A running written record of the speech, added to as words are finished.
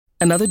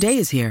Another day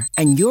is here,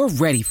 and you're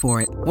ready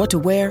for it. What to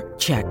wear?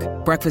 Check.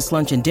 Breakfast,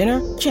 lunch, and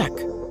dinner? Check.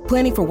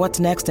 Planning for what's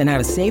next and how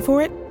to save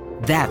for it?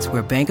 That's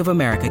where Bank of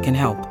America can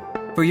help.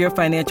 For your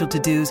financial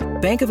to-dos,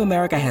 Bank of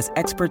America has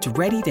experts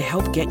ready to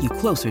help get you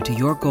closer to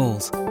your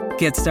goals.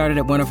 Get started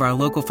at one of our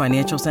local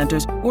financial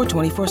centers or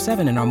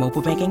 24/7 in our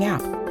mobile banking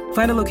app.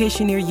 Find a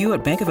location near you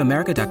at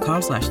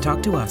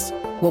bankofamerica.com/talktous.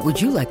 What would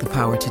you like the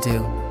power to do?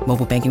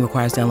 Mobile banking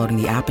requires downloading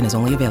the app and is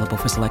only available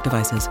for select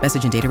devices.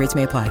 Message and data rates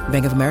may apply.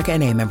 Bank of America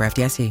NA, member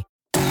FDIC.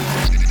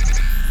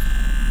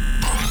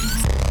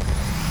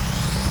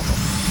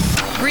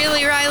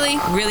 Really, Riley?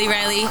 Really,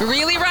 Riley?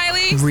 Really,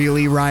 Riley?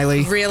 Really,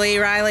 Riley? Really,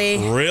 Riley?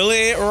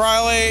 Really,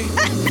 Riley?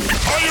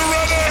 Are you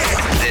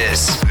ready?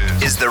 This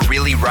is the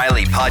Really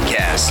Riley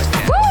podcast.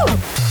 Woo!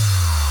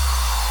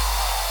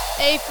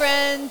 Hey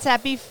friends,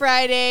 happy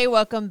Friday.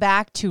 Welcome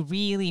back to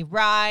Really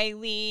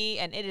Riley.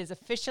 And it is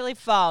officially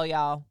fall,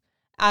 y'all.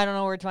 I don't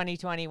know where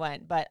 2020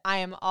 went, but I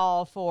am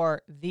all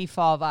for the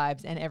fall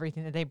vibes and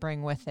everything that they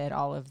bring with it.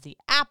 All of the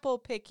apple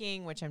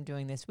picking, which I'm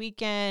doing this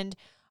weekend.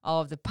 All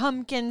of the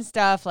pumpkin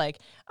stuff. Like,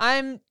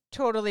 I'm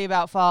totally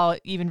about fall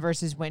even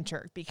versus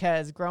winter,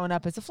 because growing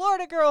up as a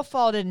Florida girl,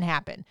 fall didn't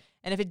happen.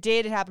 And if it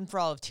did, it happened for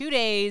all of 2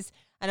 days.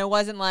 And it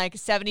wasn't like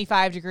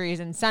 75 degrees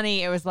and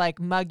sunny. It was like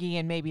muggy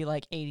and maybe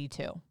like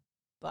 82.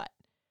 But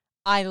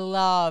I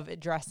love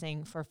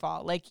dressing for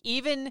fall. Like,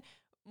 even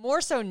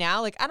more so now,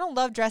 like, I don't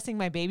love dressing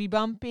my baby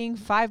bump being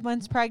 5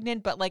 months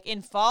pregnant, but like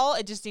in fall,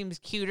 it just seems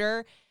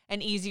cuter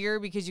and easier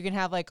because you can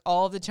have like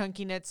all of the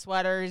chunky knit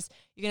sweaters,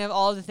 you can have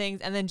all of the things,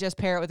 and then just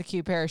pair it with a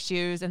cute pair of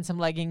shoes and some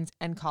leggings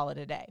and call it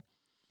a day.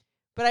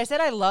 But I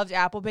said I loved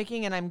apple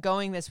picking, and I'm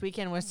going this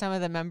weekend with some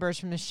of the members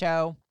from the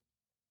show,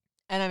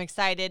 and I'm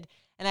excited.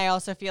 And I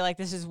also feel like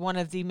this is one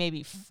of the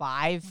maybe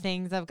 5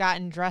 things I've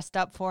gotten dressed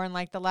up for in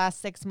like the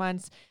last 6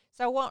 months.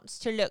 So I want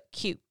to look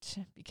cute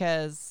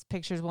because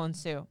pictures will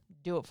ensue.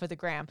 Do it for the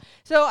gram.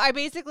 So I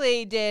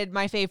basically did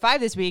my fave 5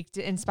 this week,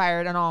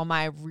 inspired on all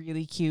my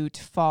really cute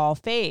fall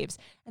faves.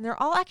 And they're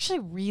all actually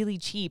really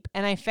cheap.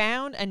 And I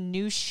found a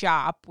new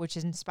shop, which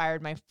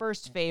inspired my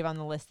first fave on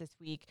the list this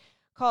week,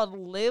 called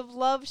Live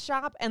Love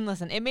Shop. And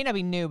listen, it may not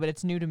be new, but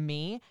it's new to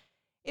me.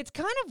 It's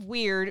kind of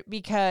weird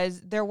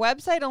because their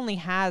website only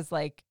has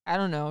like, I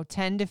don't know,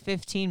 10 to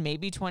 15,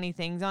 maybe 20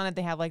 things on it.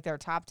 They have like their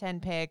top 10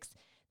 picks.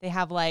 They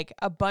have like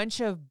a bunch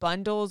of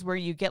bundles where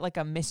you get like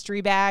a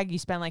mystery bag. You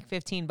spend like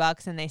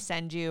 $15 and they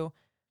send you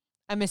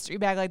a mystery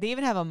bag. Like, they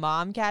even have a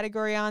mom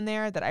category on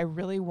there that I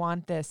really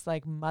want, this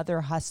like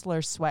Mother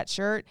Hustler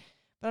sweatshirt,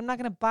 but I'm not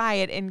going to buy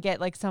it and get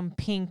like some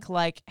pink,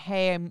 like,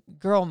 hey, I'm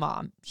girl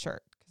mom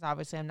shirt, because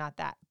obviously I'm not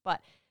that.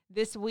 But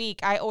this week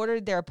I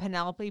ordered their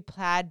Penelope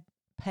plaid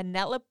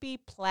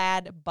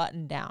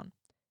button down.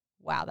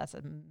 Wow, that's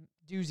a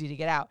doozy to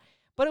get out.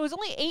 But it was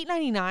only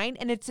 $8.99,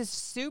 and it's a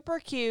super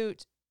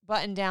cute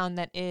button down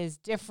that is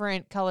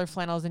different color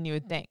flannels than you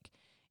would think.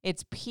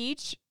 It's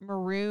peach,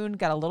 maroon,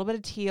 got a little bit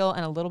of teal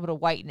and a little bit of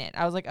white in it.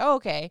 I was like, oh,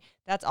 okay,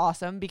 that's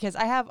awesome, because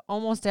I have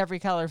almost every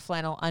color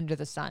flannel under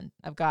the sun.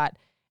 I've got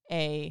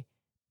a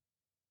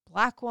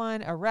black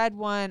one, a red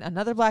one,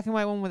 another black and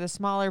white one with a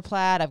smaller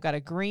plaid. I've got a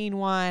green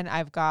one.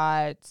 I've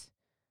got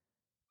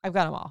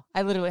them all.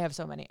 I literally have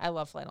so many. I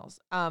love flannels.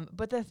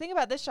 But the thing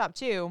about this shop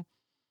too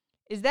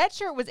is that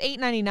shirt was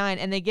 $8.99,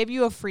 and they give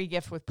you a free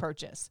gift with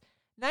purchase.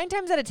 9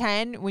 times out of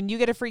 10, when you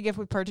get a free gift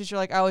with purchase, you're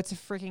like, oh, it's a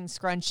freaking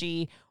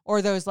scrunchie,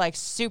 or those like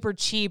super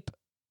cheap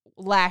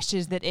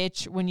lashes that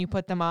itch when you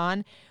put them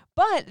on.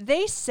 But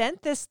they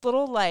sent this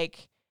little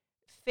like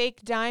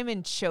fake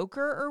diamond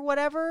choker or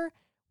whatever,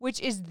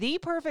 which is the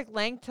perfect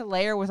length to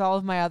layer with all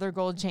of my other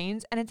gold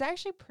chains. And it's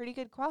actually pretty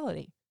good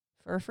quality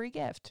for a free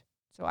gift.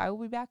 So I will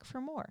be back for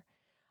more.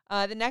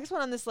 The next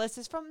one on this list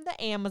is from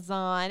the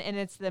Amazon, and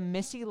it's the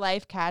Missy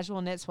Life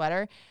casual knit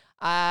sweater.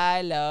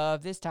 I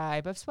love this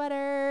type of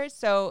sweater.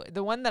 So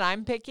the one that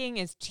I'm picking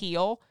is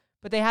teal,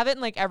 but they have it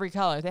in like every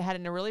color. They had it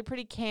in a really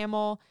pretty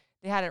camel.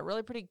 They had it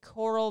really pretty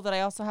coral that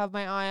I also have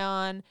my eye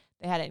on.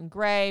 They had it in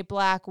gray,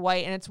 black,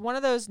 white, and it's one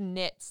of those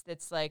knits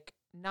that's like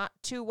not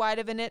too wide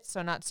of a knit,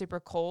 so not super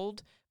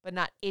cold, but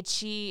not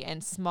itchy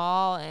and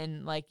small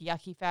and like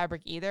yucky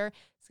fabric either.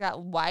 It's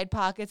got wide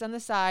pockets on the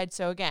side,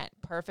 so again,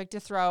 perfect to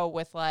throw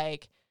with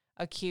like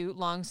a cute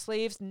long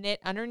sleeves knit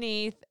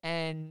underneath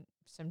and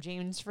some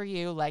jeans for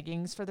you,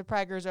 leggings for the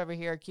preggers over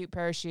here, a cute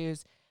pair of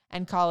shoes,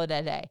 and call it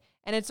a day.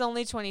 And it's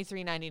only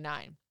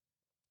 $23.99.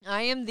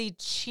 I am the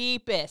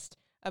cheapest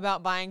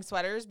about buying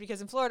sweaters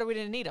because in Florida we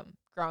didn't need them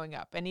growing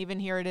up. And even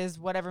here it is,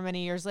 whatever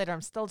many years later,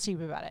 I'm still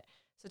cheap about it.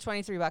 So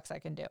 $23 I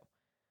can do.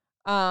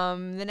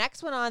 The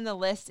next one on the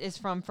list is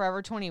from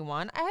Forever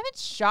 21. I haven't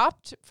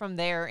shopped from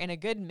there in a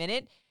good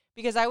minute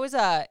because I was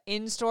a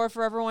in-store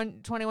Forever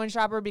 21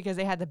 shopper because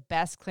they had the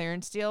best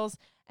clearance deals.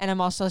 And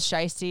I'm also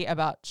shysty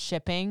about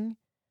shipping.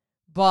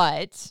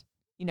 But,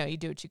 you know, you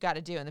do what you got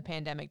to do in the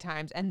pandemic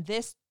times. And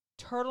this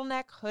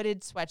turtleneck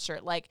hooded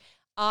sweatshirt, like,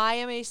 I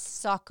am a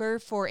sucker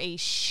for a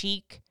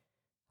chic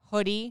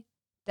hoodie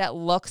that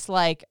looks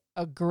like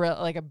a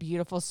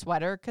beautiful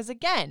sweater. Because,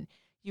 again,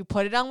 you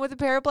put it on with a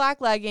pair of black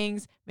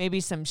leggings, maybe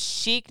some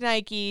chic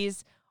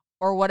Nikes,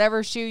 or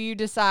whatever shoe you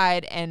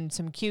decide, and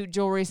some cute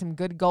jewelry, some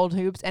good gold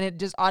hoops, and it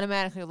just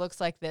automatically looks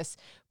like this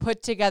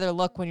put together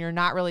look when you're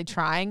not really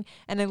trying.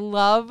 And I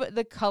love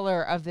the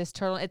color of this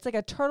turtle. It's like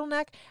a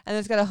turtleneck, and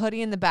it's got a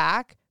hoodie in the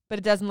back, but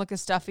it doesn't look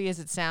as stuffy as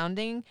it's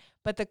sounding.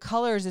 But the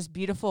color is this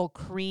beautiful,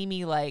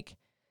 creamy, like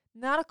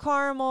not a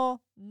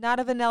caramel, not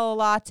a vanilla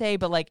latte,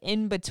 but like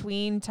in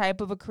between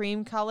type of a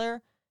cream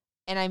color.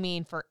 And I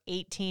mean, for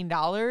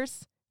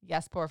 $18,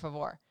 yes, por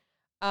favor.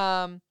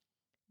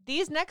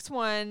 These next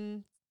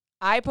one,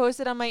 I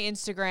posted on my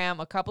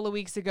Instagram a couple of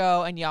weeks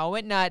ago, and y'all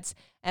went nuts,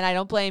 and I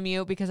don't blame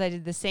you because I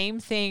did the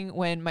same thing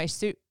when my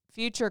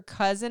future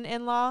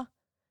cousin-in-law,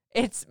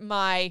 it's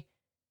my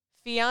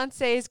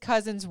fiance's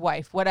cousin's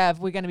wife,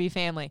 whatever, we're going to be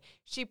family.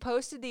 She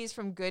posted these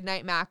from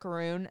Goodnight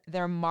Macaroon.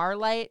 They're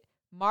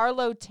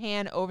Marlowe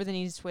tan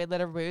over-the-knees suede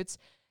leather boots.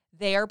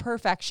 They are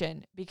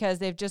perfection because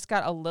they've just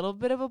got a little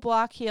bit of a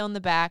block heel in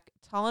the back,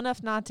 tall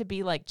enough not to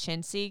be like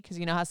chintzy, because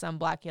you know how some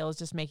black heels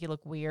just make you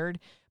look weird,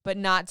 but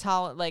not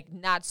tall, like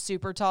not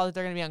super tall that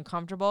they're going to be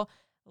uncomfortable.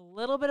 A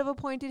little bit of a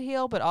pointed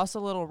heel, but also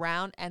a little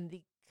round. And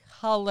the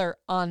color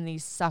on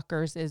these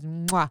suckers is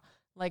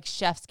like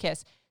chef's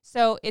kiss.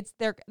 So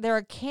they're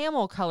a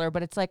camel color,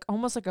 but it's like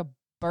almost like a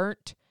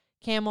burnt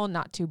camel,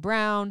 not too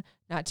brown,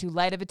 not too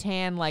light of a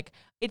tan. Like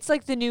it's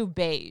like the new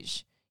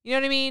beige. You know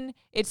what I mean?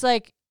 It's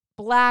like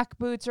black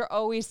boots are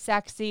always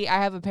sexy.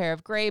 I have a pair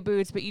of gray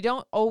boots, but you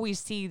don't always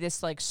see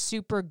this like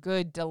super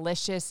good,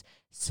 delicious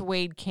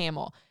suede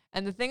camel.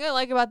 And the thing I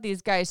like about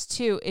these guys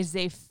too is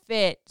they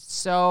fit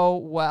so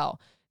well.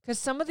 Because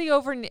some of the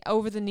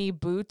over the knee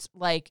boots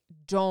like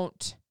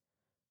don't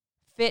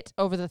fit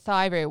over the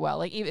thigh very well.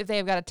 Like even if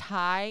they've got a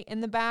tie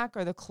in the back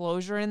or the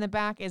closure in the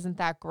back isn't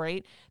that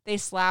great, they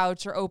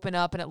slouch or open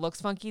up and it looks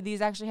funky.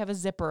 These actually have a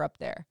zipper up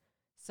there.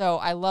 So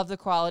I love the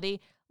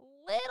quality.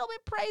 Little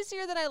bit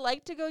pricier than I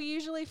like to go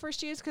usually for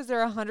shoes because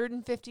they're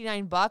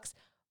 $159,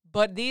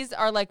 but these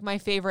are like my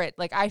favorite.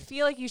 Like I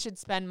feel like you should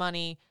spend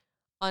money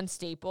on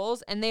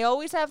staples, and they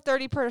always have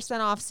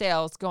 30% off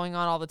sales going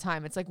on all the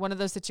time. It's like one of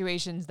those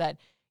situations that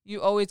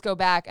you always go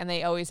back and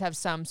they always have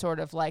some sort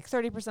of like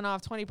 30%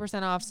 off,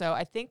 20% off. So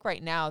I think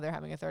right now they're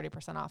having a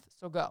 30% off.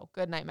 So go.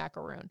 Goodnight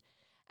Macaroon.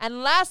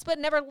 And last but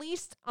never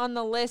least on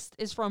the list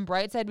is from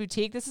Brightside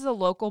Boutique. This is a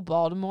local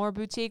Baltimore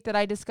boutique that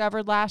I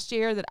discovered last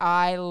year that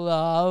I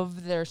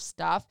love their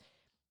stuff.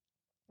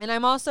 And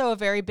I'm also a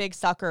very big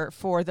sucker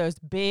for those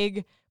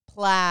big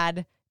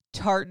plaid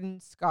tartan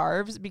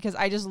scarves because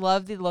I just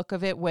love the look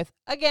of it with,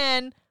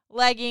 again,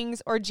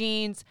 leggings or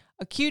jeans,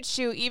 a cute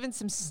shoe, even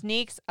some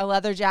sneaks, a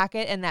leather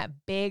jacket, and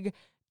that big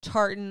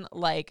tartan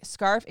like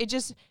scarf. It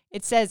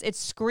says, it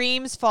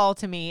screams fall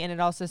to me. And it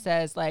also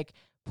says like,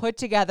 put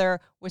together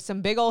with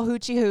some big old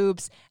hoochie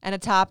hoops and a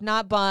top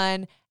knot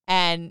bun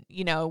and,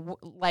 you know,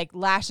 like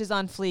lashes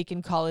on fleek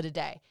and call it a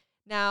day.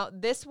 Now,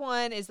 this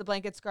one is the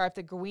blanket scarf,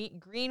 the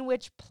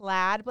Greenwich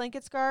plaid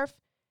blanket scarf,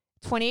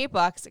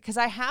 $28, because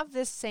I have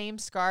this same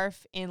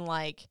scarf in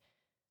like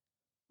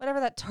whatever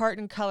that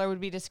tartan color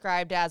would be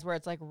described as, where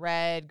it's like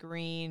red,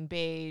 green,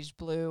 beige,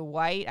 blue,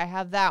 white. I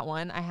have that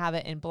one. I have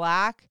it in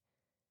black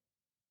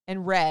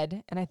and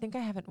red, and I think I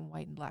have it in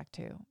white and black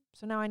too.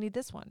 So now I need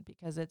this one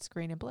because it's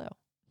green and blue.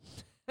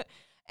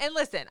 And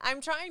listen,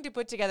 I'm trying to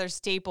put together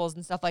staples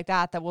and stuff like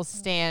that will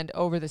stand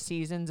over the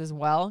seasons as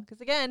well. Because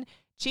again,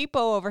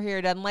 Cheapo over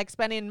here doesn't like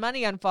spending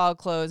money on fall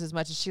clothes as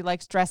much as she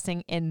likes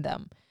dressing in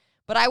them.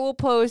 But I will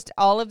post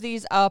all of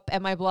these up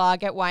at my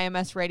blog at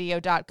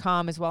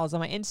ymsradio.com as well as on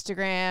my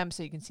Instagram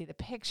so you can see the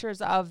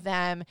pictures of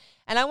them.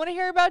 And I want to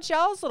hear about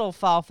y'all's little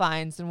fall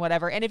finds and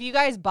whatever. And if you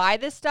guys buy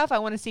this stuff, I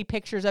want to see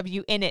pictures of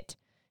you in it.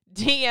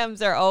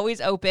 DMs are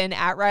always open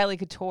at Riley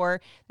Couture.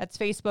 That's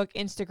Facebook,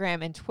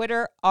 Instagram, and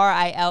Twitter,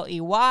 RILEYCOUTURE.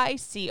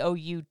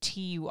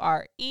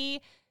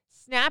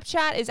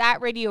 Snapchat is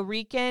at Radio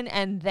Rican,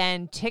 and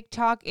then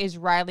TikTok is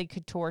Riley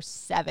Couture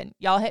 7.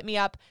 Y'all hit me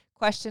up.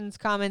 Questions,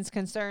 comments,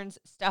 concerns,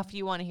 stuff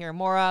you want to hear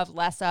more of,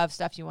 less of,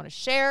 stuff you want to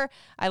share.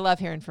 I love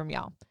hearing from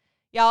y'all.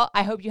 Y'all,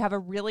 I hope you have a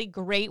really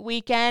great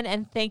weekend,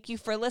 and thank you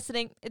for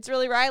listening. It's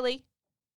really Riley.